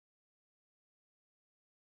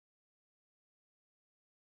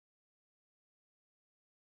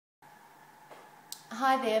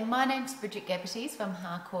Hi there, my name's Bridget Gabatis from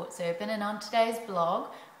Harcourts Urban, and on today's blog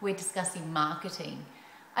we're discussing marketing.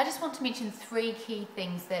 I just want to mention three key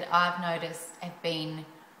things that I've noticed have been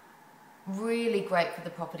really great for the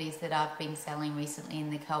properties that I've been selling recently in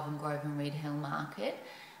the Kelvin Grove and Red Hill market.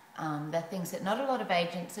 They're things that not a lot of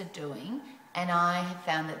agents are doing, and I have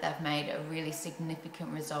found that they've made a really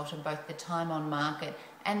significant result in both the time on market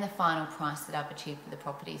and the final price that I've achieved for the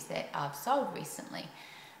properties that I've sold recently.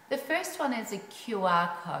 The first one is a QR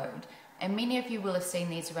code, and many of you will have seen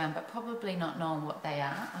these around but probably not knowing what they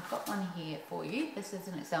are. I've got one here for you. This is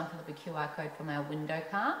an example of a QR code from our window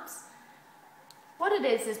cards. What it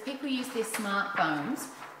is people use their smartphones.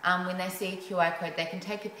 When they see a QR code, they can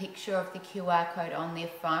take a picture of the QR code on their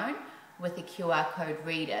phone with a QR code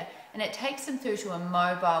reader, and it takes them through to a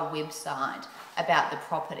mobile website about the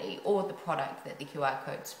property or the product that the QR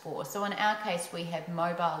code's for. So in our case, we have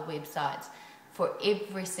mobile websites for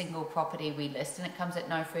every single property we list, and it comes at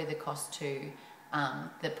no further cost to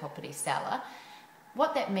the property seller.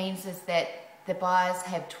 What that means is that the buyers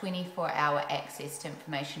have 24-hour access to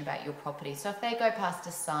information about your property. So if they go past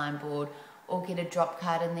a signboard or get a drop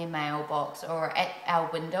card in their mailbox or at our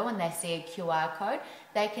window and they see a QR code,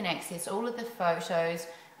 they can access all of the photos,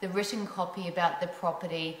 the written copy about the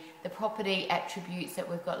property attributes that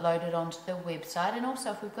we've got loaded onto the website, and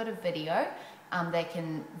also if we've got a video, they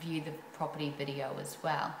can view the property video as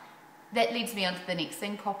well. That leads me on to the next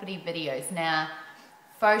thing, property videos. Now,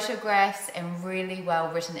 photographs and really well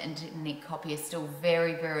written internet copy are still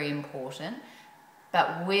very, very important,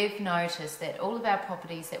 but we've noticed that all of our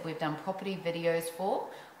properties that we've done property videos for,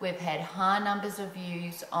 we've had high numbers of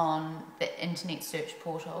views on the internet search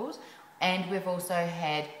portals, and we've also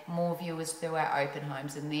had more viewers through our open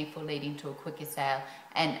homes, and therefore leading to a quicker sale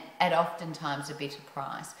and at oftentimes a better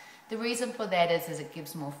price. The reason for that is it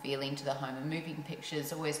gives more feeling to the home. A moving picture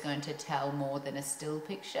is always going to tell more than a still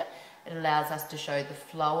picture. It allows us to show the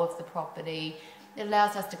flow of the property. It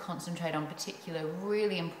allows us to concentrate on particular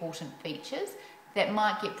really important features that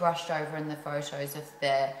might get brushed over in the photos if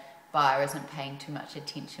the buyer isn't paying too much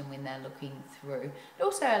attention when they're looking through. It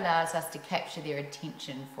also allows us to capture their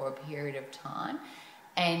attention for a period of time,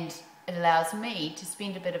 and it allows me to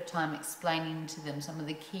spend a bit of time explaining to them some of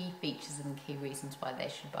the key features and key reasons why they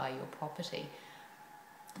should buy your property.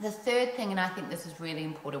 The third thing, and I think this is really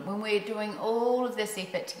important, when we're doing all of this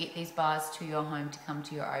effort to get these buyers to your home, to come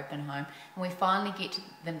to your open home, and we finally get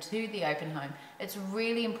them to the open home, it's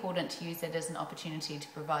really important to use it as an opportunity to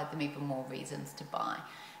provide them even more reasons to buy.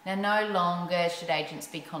 Now, no longer should agents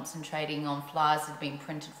be concentrating on flyers that have been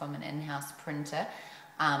printed from an in-house printer,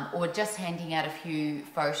 or just handing out a few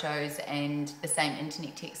photos and the same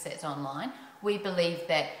internet text that's online. We believe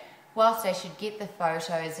that whilst they should get the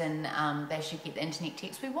photos and they should get the internet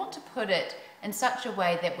text, we want to put it in such a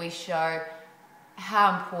way that we show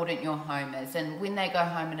how important your home is. And when they go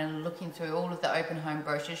home and are looking through all of the open home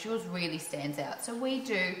brochures, yours really stands out. So we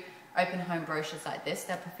do open home brochures like this.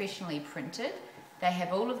 They're professionally printed. They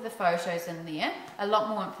have all of the photos in there, a lot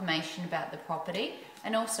more information about the property,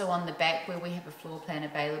 and also on the back where we have a floor plan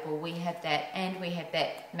available, we have that, and we have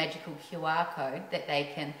that magical QR code that they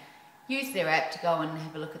can use their app to go and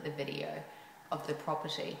have a look at the video of the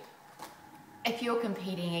property. If you're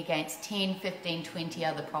competing against 10, 15, 20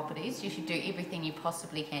 other properties, you should do everything you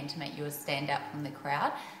possibly can to make yours stand out from the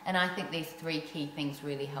crowd, and I think these three key things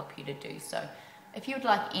really help you to do so. If you would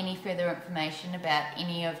like any further information about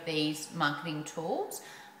any of these marketing tools,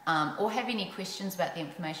 or have any questions about the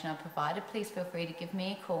information I provided, please feel free to give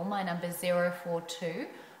me a call. My number is 042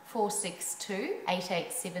 462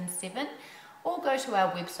 8877, or go to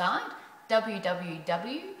our website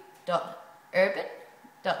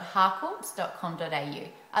www.urban.harcourts.com.au.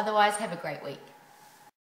 Otherwise, have a great week.